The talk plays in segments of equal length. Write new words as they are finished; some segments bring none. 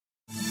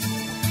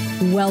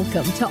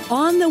Welcome to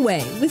On the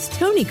Way with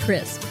Tony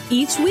Crisp.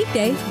 Each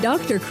weekday,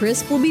 Dr.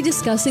 Crisp will be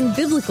discussing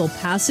biblical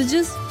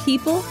passages,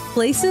 people,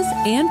 places,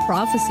 and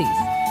prophecies.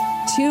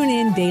 Tune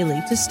in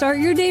daily to start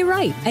your day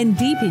right and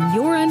deepen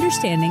your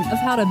understanding of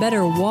how to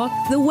better walk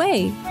the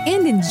way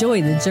and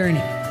enjoy the journey.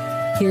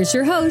 Here's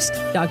your host,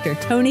 Dr.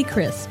 Tony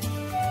Crisp.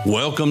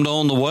 Welcome to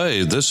On the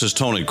Way. This is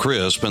Tony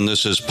Crisp, and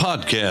this is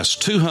podcast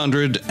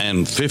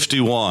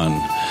 251.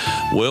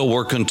 Well,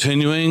 we're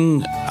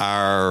continuing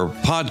our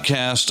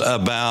podcast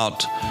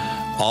about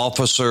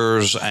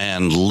officers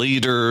and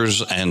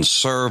leaders and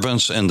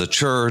servants in the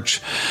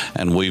church,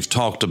 and we've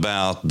talked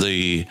about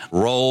the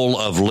role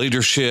of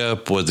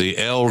leadership with the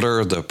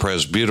elder, the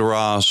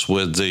presbyteros,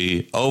 with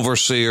the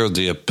overseer,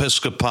 the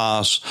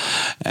episkopos,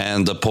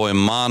 and the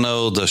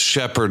poimano, the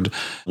shepherd.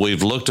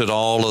 We've looked at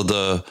all of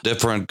the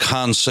different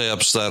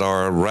concepts that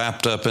are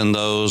wrapped up in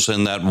those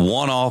in that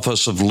one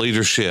office of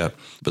leadership.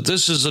 But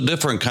this is a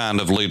different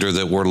kind of leader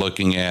that we're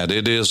looking at.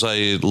 It is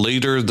a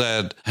leader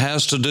that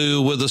has to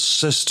do with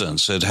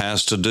assistance. It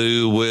has to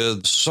do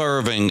with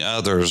serving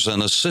others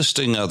and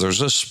assisting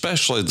others,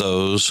 especially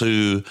those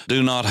who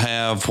do not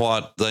have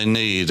what they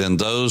need and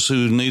those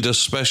who need a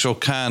special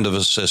kind of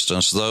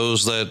assistance,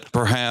 those that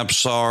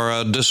perhaps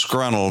are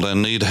disgruntled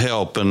and need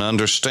help and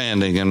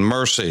understanding and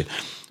mercy.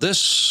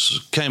 This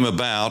came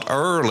about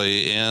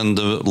early in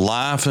the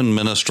life and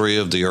ministry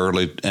of the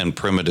early and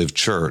primitive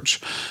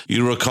church.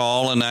 You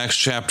recall in Acts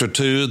chapter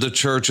 2, the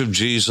Church of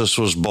Jesus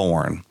was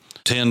born.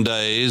 10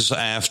 days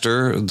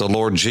after the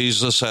Lord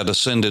Jesus had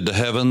ascended to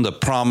heaven, the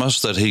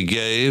promise that he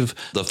gave,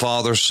 the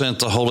Father sent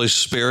the Holy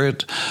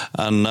Spirit,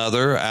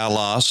 another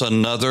allos,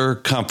 another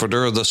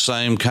comforter of the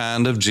same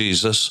kind of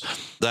Jesus,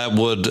 that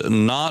would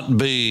not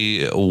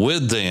be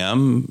with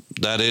them,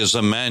 that is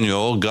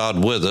Emmanuel,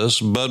 God with us,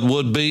 but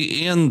would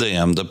be in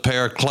them, the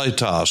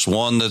Parakletos,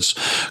 one that's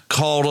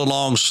called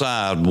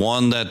alongside,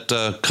 one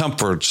that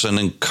comforts and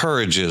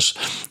encourages.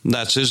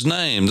 That's his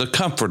name, the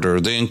Comforter,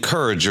 the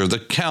Encourager, the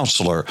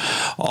Counselor,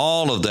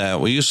 all of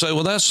that. Well, you say,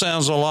 well, that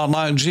sounds a lot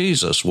like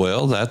Jesus.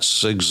 Well,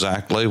 that's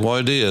exactly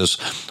what it is.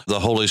 The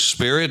Holy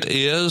Spirit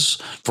is,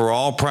 for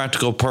all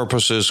practical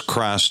purposes,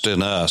 Christ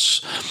in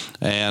us.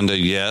 And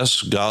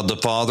yes, God the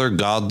Father,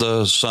 God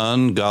the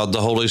Son, God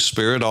the Holy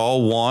Spirit,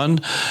 all one,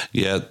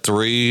 yet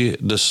three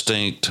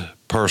distinct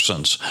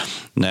persons.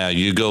 Now,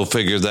 you go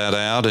figure that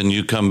out and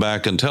you come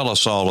back and tell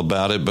us all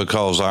about it,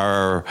 because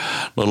our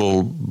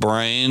little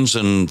brains,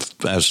 and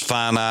as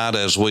finite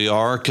as we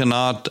are,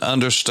 cannot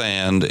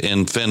understand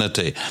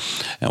infinity.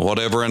 And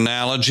whatever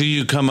analogy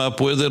you come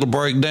up with, it'll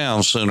break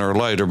down sooner or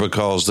later,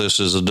 because this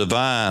is a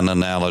divine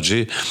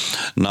analogy,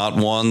 not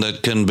one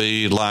that can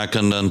be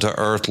likened unto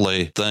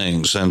earthly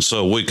things. And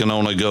so we can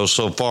only go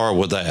so far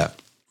with that.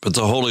 But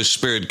the Holy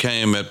Spirit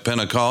came at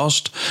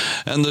Pentecost,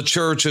 and the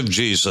Church of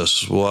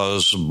Jesus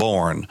was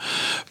born.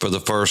 For the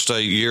first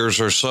 8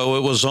 years or so, it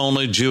was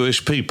only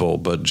Jewish people,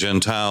 but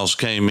Gentiles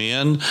came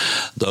in,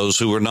 those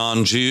who were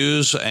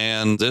non-Jews,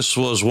 and this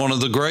was one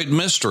of the great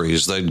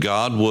mysteries, that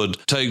God would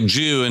take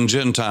Jew and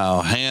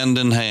Gentile hand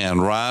in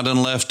hand, right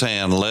and left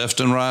hand, left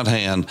and right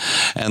hand,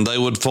 and they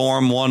would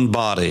form one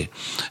body.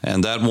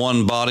 And that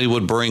one body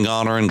would bring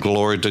honor and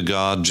glory to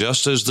God,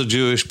 just as the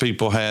Jewish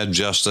people had,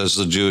 just as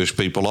the Jewish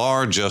people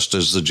are, just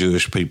as the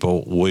Jewish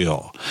people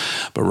will.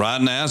 But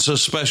right now it's a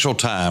special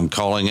time,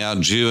 calling out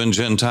Jew and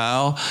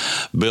Gentile,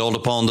 build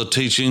upon the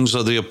teachings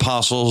of the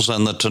apostles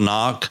and the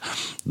Tanakh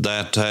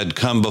that had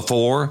come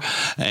before.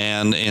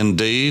 And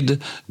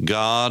indeed,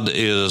 God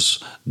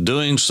is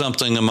doing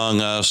something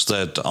among us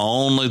that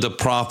only the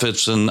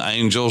prophets and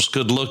angels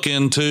could look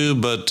into,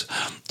 but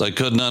they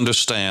couldn't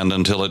understand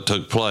until it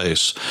took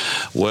place.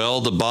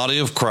 Well, the body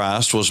of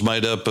Christ was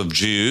made up of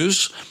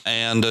Jews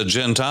and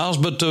Gentiles,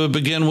 but to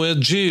begin with,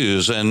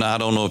 Jews. And I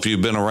don't know if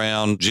you've been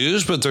around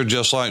Jews, but they're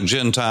just like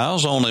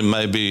Gentiles, only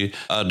maybe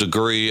a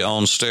degree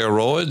on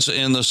steroids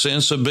in the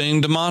sense of being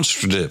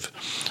demonstrative.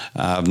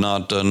 I've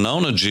not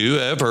known a Jew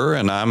ever,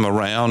 and I'm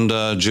around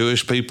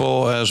Jewish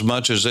people as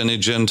much as any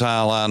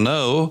Gentile I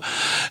know,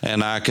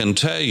 and I can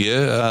tell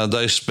you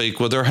they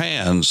speak with their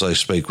hands, they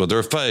speak with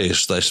their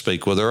face, they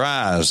speak with their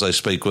eyes, they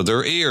speak with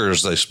their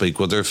ears, they speak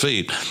with their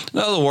feet. In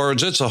other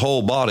words, it's a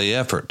whole body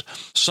effort.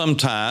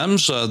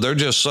 Sometimes they're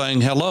just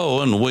saying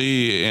hello, and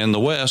we in the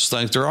West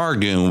think they're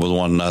arguing with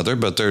one another,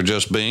 but they're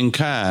just being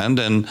kind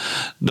and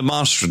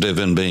demonstrative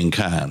in being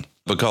kind.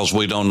 Because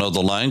we don't know the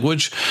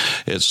language,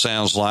 it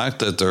sounds like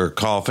that they're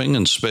coughing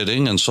and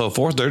spitting and so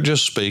forth. They're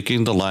just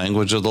speaking the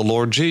language of the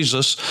Lord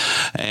Jesus,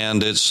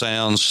 and it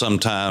sounds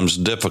sometimes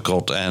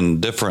difficult and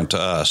different to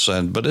us,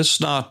 but it's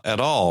not at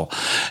all.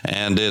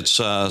 And it's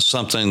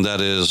something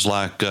that is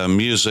like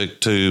music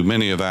to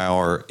many of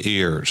our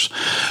ears.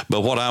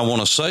 But what I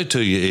want to say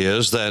to you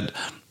is that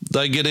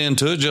they get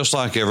into it just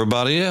like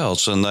everybody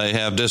else, and they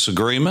have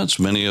disagreements.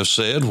 Many have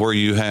said where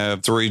you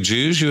have 3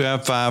 Jews, you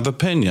have 5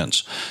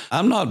 opinions.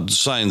 I'm not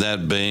saying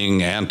that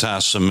being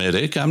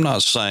anti-Semitic. I'm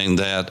not saying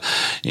that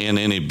in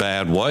any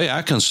bad way.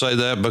 I can say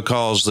that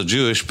because the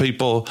Jewish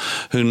people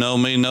who know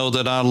me know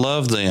that I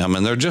love them,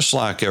 and they're just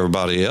like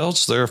everybody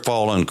else. They're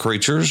fallen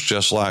creatures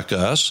just like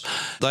us.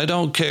 They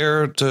don't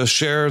care to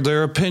share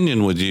their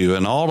opinion with you,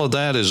 and all of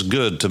that is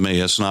good to me.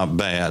 It's not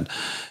bad.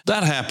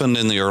 That happened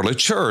in the early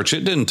church.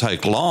 It didn't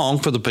take long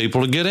for the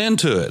people to get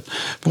into it.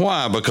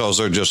 Why? Because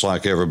they're just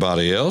like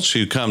everybody else.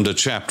 You come to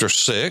chapter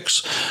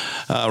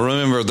 6.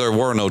 Remember, there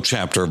were no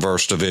chapter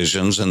verse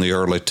divisions in the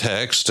early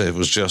text. It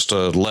was just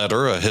a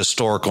letter, a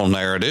historical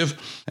narrative.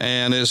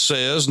 And it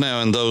says,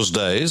 now in those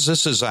days,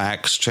 this is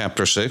Acts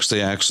chapter 6,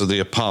 the Acts of the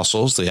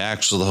Apostles, the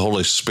Acts of the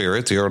Holy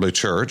Spirit, the early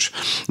church.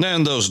 Now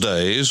in those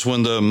days,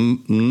 when the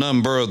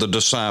number of the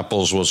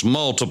disciples was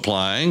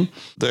multiplying,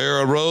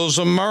 there arose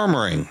a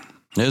murmuring.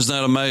 Isn't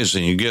that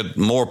amazing? You get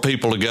more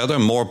people together,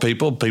 more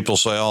people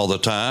say all the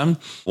time,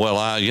 well,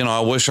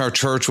 I wish our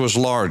church was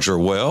larger.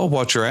 Well,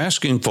 what you're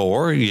asking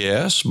for,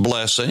 yes,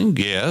 blessing,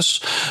 yes,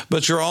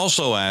 but you're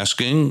also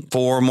asking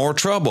for more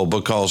trouble,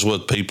 because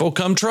with people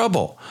come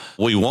trouble.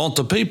 We want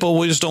the people,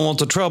 we just don't want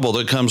the trouble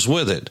that comes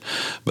with it.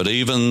 But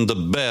even the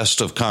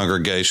best of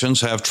congregations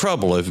have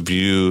trouble. If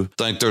you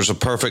think there's a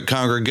perfect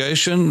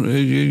congregation,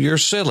 you're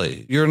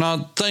silly. You're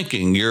not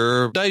thinking,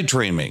 you're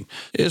daydreaming.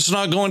 It's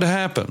not going to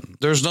happen.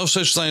 There's no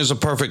such thing as a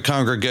perfect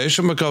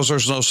congregation, because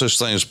there's no such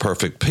thing as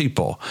perfect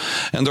people.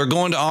 And they're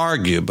going to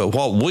argue. But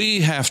what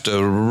we have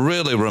to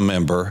really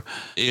remember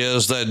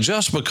is that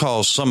just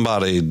because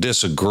somebody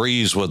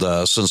disagrees with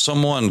us and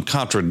someone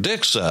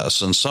contradicts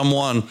us and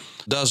someone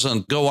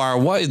doesn't go our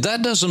way,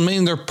 that doesn't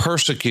mean they're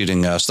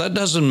persecuting us. That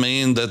doesn't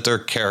mean that their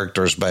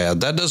character is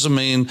bad. That doesn't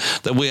mean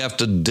that we have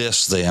to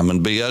diss them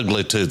and be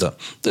ugly to them.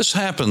 This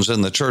happens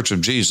in the Church of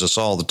Jesus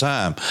all the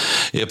time.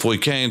 If we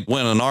can't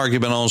win an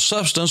argument on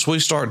substance, we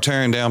start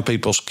tearing down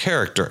people's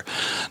character.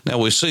 Now,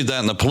 we see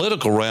that in the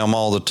political realm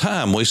all the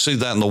time. We see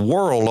that in the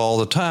world all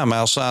the time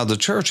outside the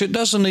church. It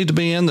doesn't need to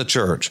be in the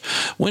church.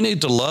 We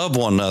need to love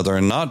one another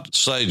and not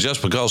say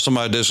just because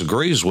somebody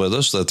disagrees with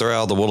us that they're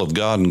out of the will of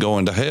God and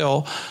going to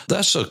hell.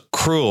 That's a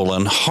cruel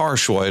and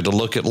harsh way to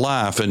look at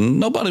life, and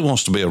nobody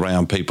wants to be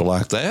around people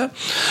like that.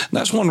 And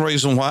that's one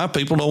reason why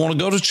people don't want to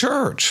go to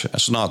church.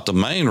 That's not the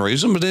main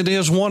reason, but it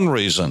is one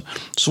reason.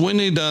 So we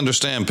need to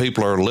understand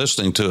people are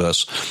listening to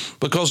us,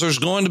 because there's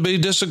going to be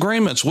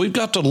disagreements. We've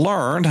got to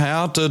learn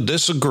how to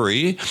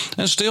disagree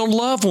and still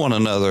love one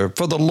another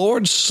for the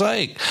Lord's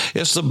sake.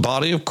 It's the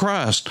body of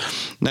Christ.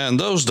 Now, in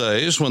those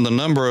days, when the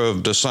number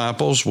of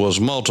disciples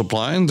was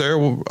multiplying, there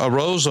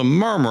arose a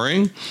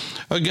murmuring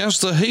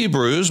against the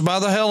Hebrews by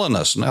the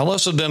Hellenists. Now,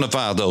 let's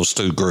identify those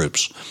two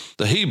groups.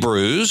 The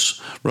Hebrews,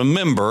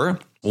 remember,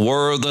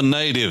 were the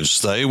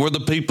natives. They were the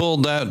people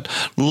that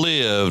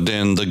lived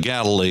in the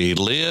Galilee,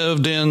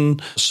 lived in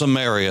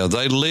Samaria.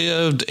 They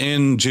lived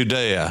in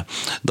Judea.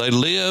 They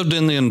lived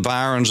in the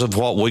environs of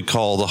what we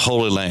call the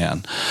Holy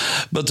Land.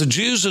 But the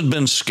Jews had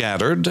been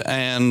scattered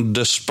and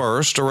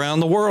dispersed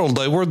around the world.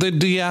 They were the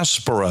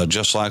diaspora,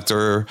 just like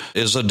there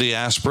is a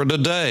diaspora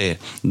today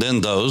than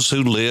those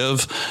who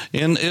live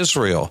in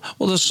Israel.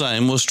 Well, the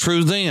same was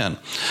true then.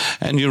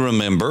 And you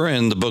remember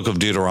in the book of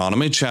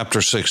Deuteronomy,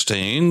 chapter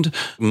 16,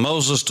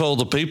 Moses told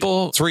the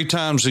people 3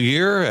 times a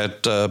year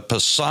at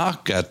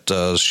Pesach, at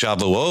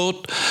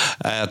Shavuot,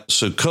 at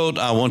Sukkot,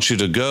 I want you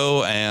to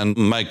go and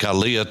make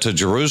Aliyah to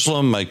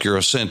Jerusalem, make your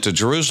ascent to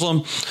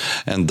Jerusalem,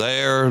 and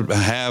there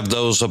have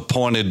those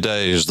appointed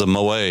days, the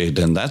Moed.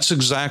 And that's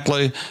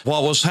exactly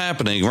what was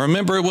happening.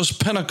 Remember, it was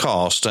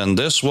Pentecost, and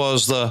this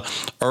was the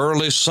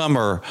early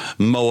summer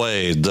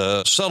Moed,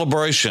 the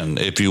celebration,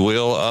 if you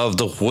will, of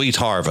the wheat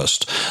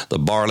harvest. The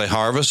barley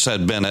harvest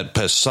had been at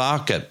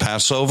Pesach, at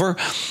Passover.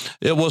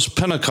 It was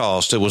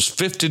Pentecost. It was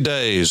 50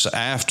 days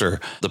after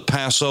the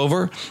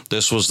Passover.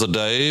 This was the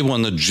day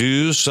when the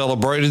Jews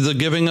celebrated the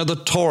giving of the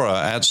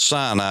Torah at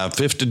Sinai,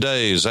 50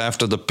 days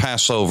after the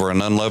Passover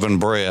and unleavened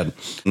bread.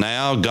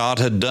 Now God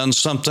had done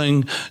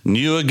something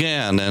new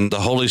again, and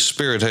the Holy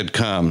Spirit had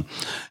come.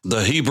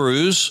 The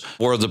Hebrews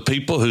were the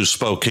people who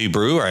spoke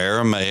Hebrew or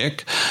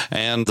Aramaic,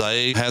 and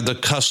they had the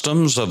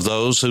customs of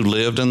those who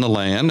lived in the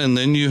land. And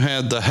then you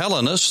had the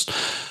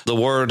Hellenists. The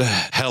word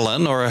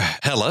Hellen or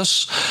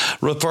Hellas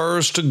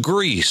refers to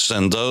Greece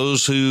and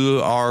those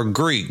who are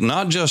Greek,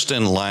 not just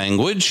in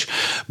language,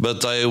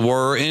 but they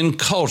were in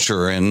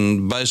culture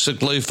and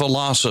basically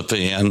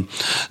philosophy. And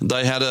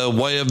they had a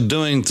way of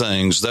doing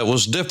things that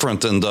was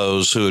different than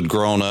those who had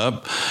grown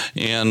up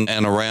in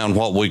and around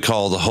what we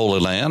call the Holy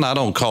Land. I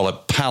don't call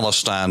it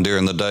Palestine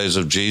during the days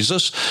of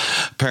Jesus.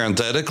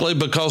 Parenthetically,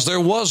 because there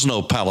was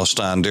no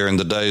Palestine during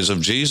the days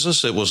of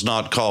Jesus. It was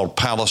not called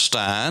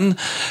Palestine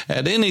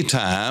at any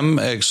time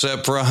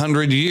except for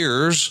 100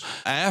 years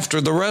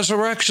after the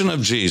resurrection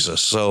of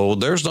Jesus. So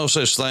there's no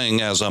such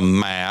thing as a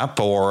map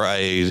or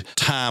a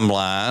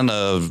timeline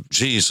of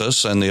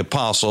Jesus and the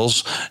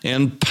apostles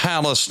in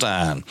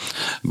Palestine,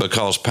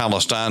 because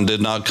Palestine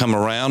did not come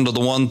around to the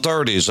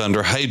 130s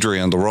under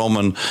Hadrian, the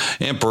Roman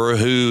emperor,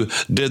 who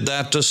did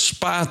that to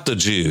spite the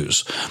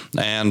Jews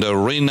and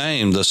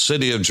renamed the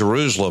city of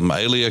Jerusalem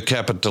Aelia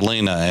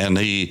Capitolina, and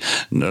he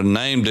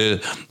named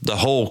it, the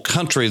whole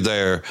country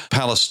there,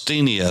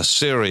 Palestina,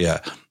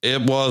 Syria.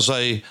 It was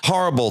a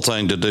horrible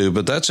thing to do,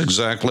 but that's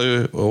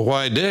exactly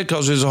why he did,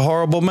 because he's a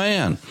horrible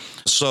man.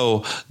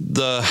 So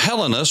the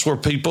Hellenists were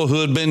people who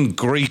had been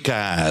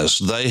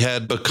Greekized. They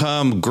had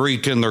become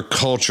Greek in their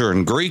culture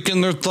and Greek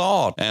in their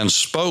thought and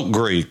spoke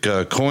Greek,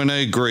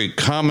 Koine Greek,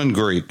 Common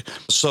Greek.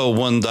 So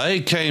when they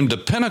came to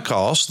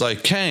Pentecost, they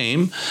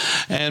came,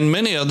 and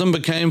many of them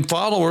became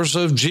followers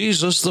of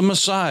Jesus the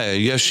Messiah,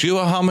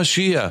 Yeshua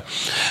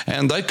HaMashiach.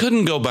 And they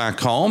couldn't go back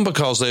home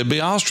because they'd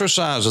be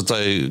ostracized if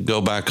they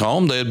go back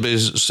home. They'd be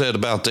said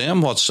about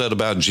them what's said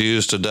about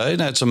Jews today.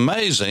 And it's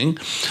amazing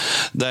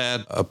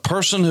that a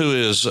person who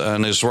is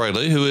an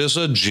Israeli, who is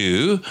a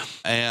Jew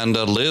and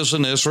lives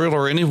in Israel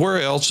or anywhere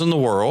else in the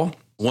world,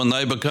 when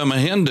they become a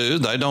Hindu,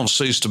 they don't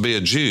cease to be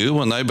a Jew.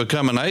 When they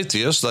become an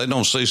atheist, they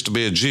don't cease to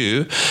be a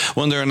Jew.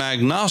 When they're an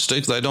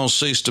agnostic, they don't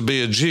cease to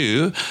be a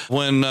Jew.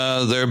 When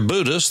they're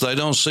Buddhist, they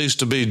don't cease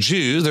to be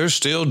Jew. They're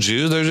still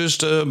Jew. They're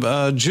just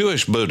a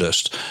Jewish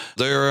Buddhist.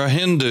 They're a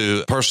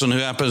Hindu person who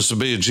happens to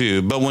be a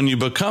Jew. But when you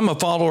become a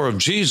follower of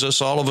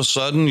Jesus, all of a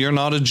sudden, you're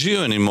not a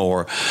Jew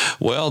anymore.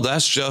 Well,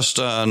 that's just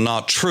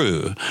not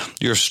true.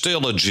 You're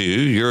still a Jew.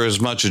 You're as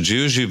much a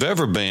Jew as you've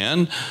ever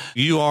been.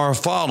 You are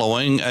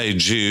following a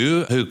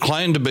Jew who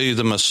claimed to be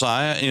the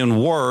Messiah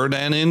in word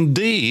and in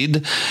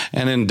deed.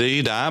 And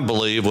indeed, I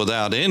believe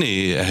without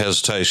any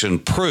hesitation,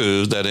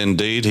 proved that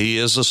indeed he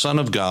is the Son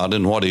of God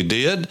in what he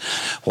did,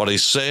 what he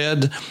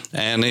said,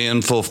 and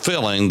in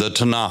fulfilling the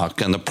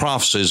Tanakh and the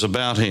prophecies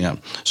about him.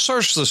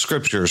 Search the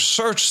Scriptures.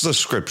 Search the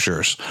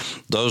Scriptures.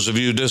 Those of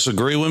you who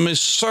disagree with me,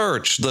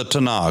 search the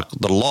Tanakh,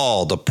 the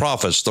law, the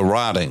prophets, the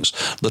writings,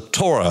 the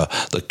Torah,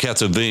 the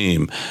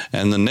Ketuvim,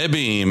 and the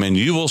Nebiim, and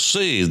you will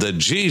see that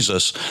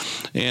Jesus,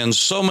 in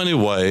so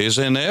many ways,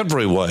 in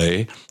every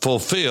way,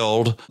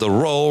 fulfilled the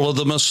role of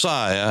the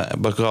Messiah,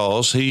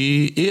 because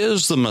he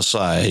is the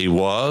Messiah. He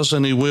was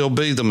and he will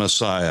be the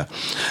Messiah.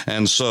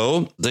 And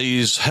so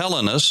these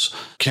Hellenists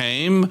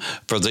came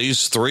for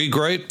these three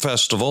great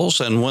festivals,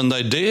 and when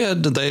they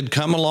did, they'd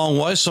come a long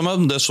way. Some of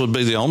them, this would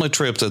be the only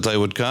trip that they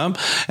would come,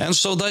 and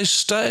so they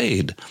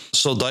stayed.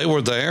 So they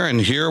were there,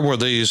 and here were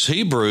these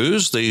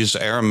Hebrews, these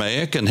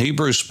Aramaic and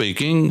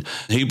Hebrew-speaking,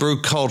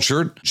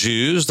 Hebrew-cultured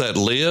Jews that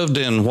lived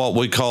in what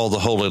we call the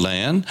Holy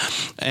Land.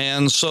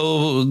 And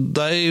so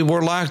they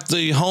were like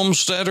the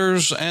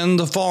homesteaders and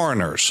the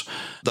foreigners.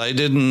 They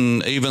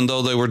didn't, even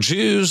though they were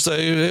Jews,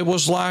 it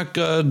was like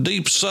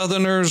deep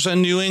Southerners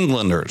and New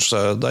Englanders.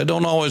 They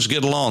don't always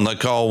get along. They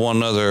call one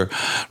another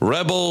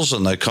rebels,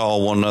 and they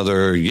call one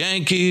another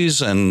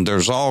Yankees, and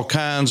there's all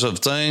kinds of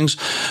things.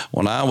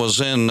 When I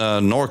was in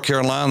North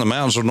Carolina, the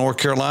mountains of North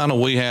Carolina,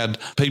 we had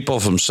people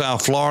from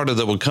South Florida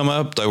that would come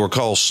up. They were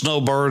called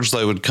snowbirds.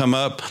 They would come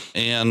up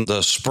in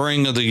the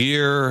spring of the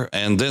year,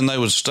 and then they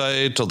would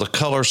stay till the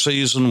color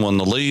season. When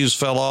the leaves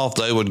fell off,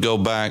 they would go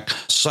back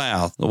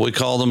south. We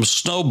call them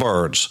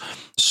snowbirds.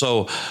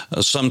 So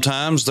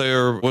sometimes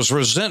there was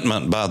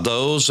resentment by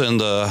those in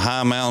the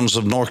high mountains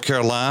of North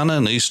Carolina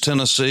and East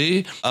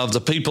Tennessee of the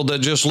people that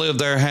just lived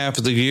there half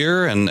of the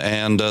year, and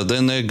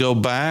then they'd go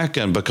back,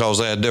 and because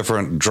they had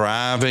different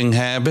driving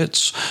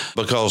habits,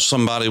 because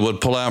somebody would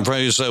pull out in front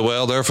of you and say,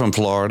 well, they're from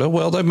Florida.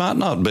 Well, they might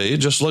not be.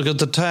 Just look at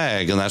the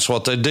tag, and that's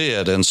what they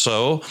did. And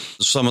so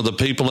some of the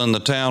people in the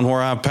town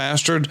where I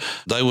pastored,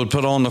 they would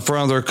put on the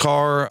front of their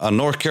car a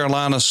North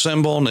Carolina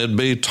symbol, and it'd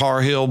be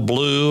Tar Heel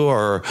blue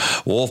or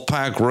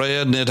Wolfpack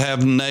red, and it'd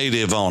have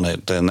native on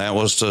it. And that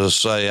was to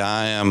say,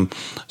 I am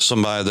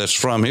somebody that's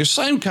from here.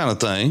 Same kind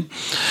of thing.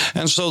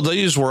 And so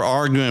these were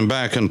arguing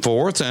back and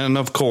forth. And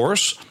of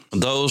course,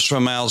 those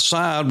from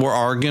outside were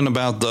arguing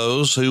about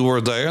those who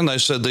were there, and they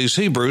said these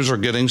Hebrews are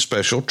getting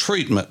special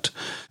treatment.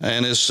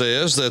 And it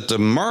says that the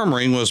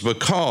murmuring was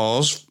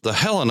because the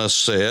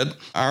Hellenists said,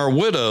 our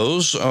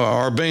widows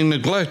are being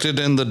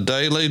neglected in the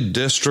daily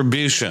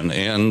distribution,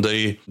 in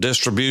the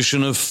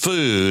distribution of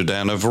food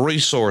and of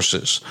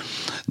resources.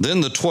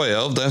 Then the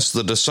 12, that's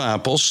the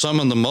disciples,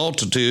 summoned the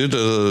multitude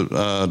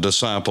of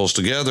disciples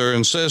together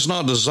and said, it's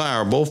not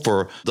desirable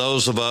for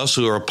those of us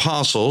who are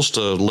apostles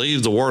to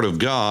leave the word of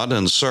God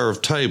and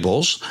serve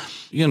tables.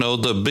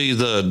 be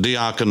the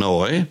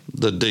diakonoi,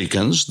 the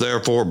deacons.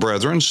 Therefore,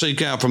 brethren,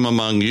 seek out from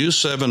among you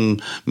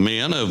 7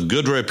 men of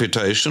good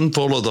reputation,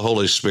 full of the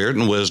Holy Spirit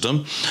and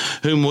wisdom,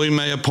 whom we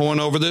may appoint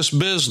over this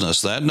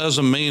business. That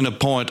doesn't mean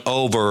appoint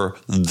over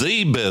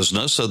the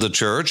business of the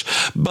church,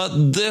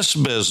 but this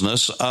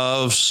business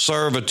of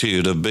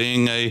servitude, of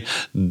being a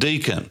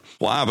deacon.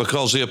 Why?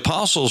 Because the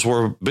apostles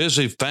were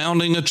busy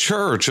founding a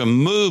church, a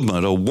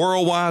movement, a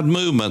worldwide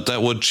movement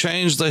that would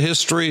change the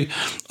history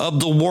of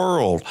the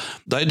world.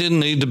 They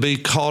didn't need to be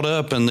caught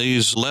up in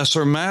these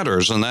lesser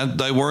matters, and that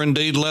they were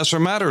indeed lesser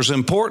matters,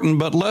 important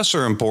but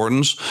lesser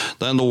importance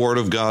than the Word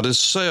of God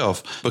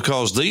itself,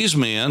 because these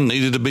men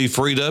needed to be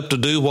freed up to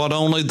do what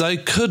only they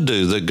could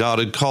do, that God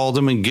had called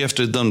them and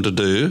gifted them to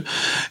do,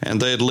 and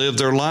they had lived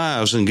their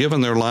lives and given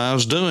their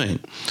lives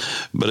doing.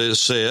 But it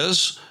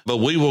says, but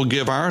we will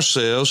give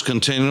ourselves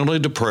continually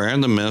to prayer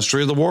and the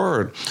ministry of the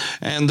Word.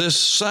 And this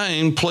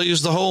saying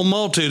pleased the whole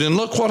multitude. And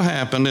look what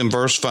happened in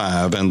verse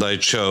 5. And they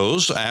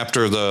chose,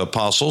 after the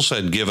apostles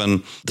had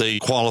given the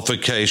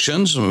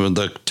qualifications,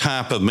 the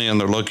type of men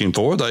they're looking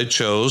for, they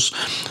chose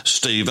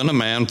Stephen, a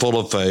man full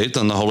of faith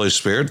and the Holy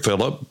Spirit,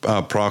 Philip,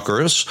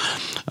 Prochorus,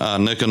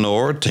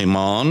 Nicanor,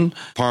 Timon,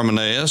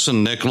 Parmenas,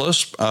 and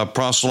Nicholas, a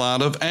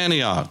proselyte of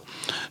Antioch.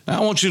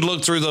 Now, I want you to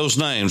look through those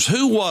names.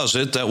 Who was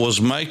it that was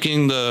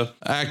making the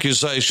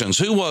accusations?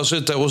 Who was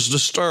it that was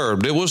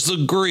disturbed? It was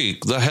the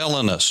Greek, the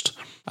Hellenist.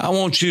 I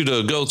want you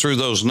to go through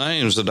those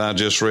names that I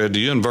just read to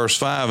you in verse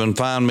 5 and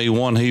find me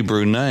one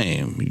Hebrew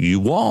name. You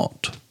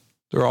won't.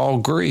 They're all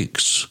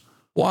Greeks.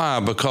 Why?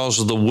 Because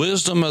of the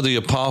wisdom of the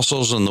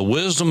apostles and the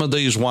wisdom of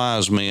these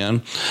wise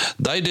men.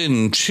 They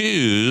didn't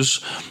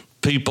choose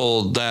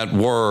people that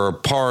were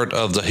part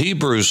of the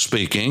Hebrew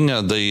speaking,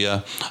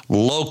 the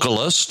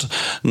localist.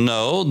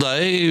 No,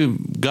 they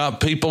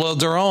got people of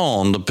their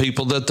own, the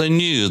people that they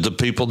knew, the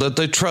people that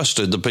they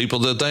trusted, the people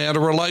that they had a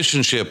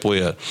relationship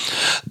with,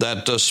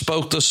 that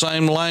spoke the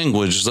same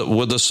language, that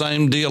with the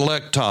same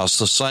dialectos,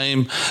 the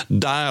same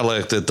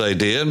dialect that they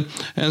did,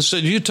 and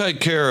said, you take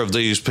care of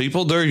these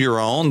people. They're your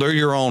own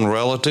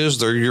relatives.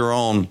 They're your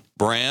own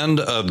brand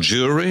of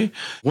jewelry.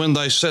 When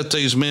they set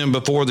these men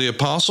before the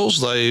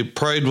apostles, they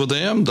prayed with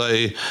them.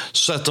 They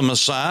set them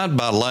aside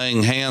by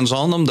laying hands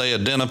on them. They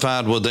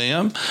identified with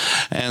them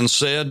and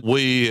said,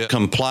 we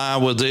comply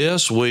with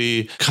this.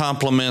 We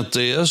compliment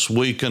this.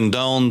 We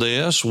condone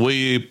this.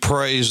 We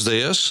praise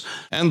this.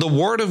 And the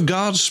word of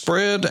God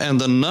spread,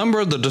 and the number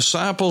of the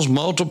disciples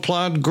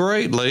multiplied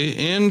greatly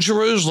in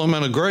Jerusalem,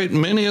 and a great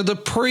many of the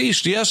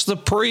priests, yes, the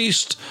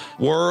priests,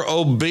 were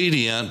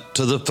obedient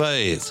to the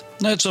faith.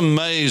 It's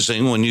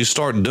amazing when you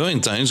start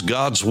doing things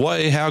God's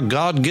way, how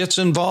God gets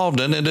involved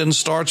in it and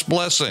starts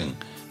blessing.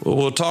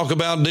 We'll talk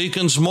about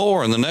deacons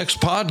more in the next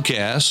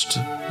podcast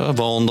of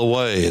On the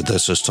Way.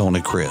 This is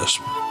Tony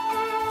Crisp.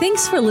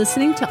 Thanks for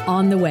listening to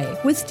On the Way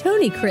with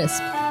Tony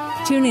Crisp.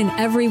 Tune in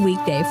every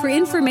weekday for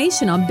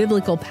information on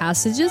biblical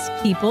passages,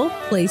 people,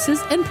 places,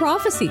 and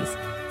prophecies.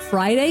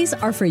 Fridays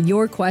are for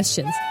your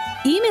questions.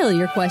 Email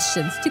your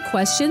questions to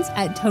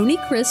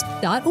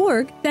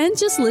questions@tonycrisp.org. Then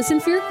just listen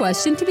for your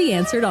question to be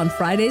answered on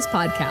Friday's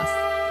podcast.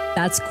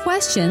 That's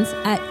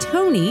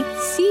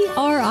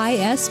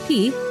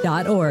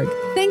questions@tonycrisp.org.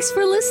 Thanks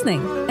for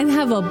listening and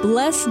have a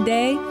blessed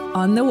day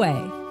on the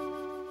way.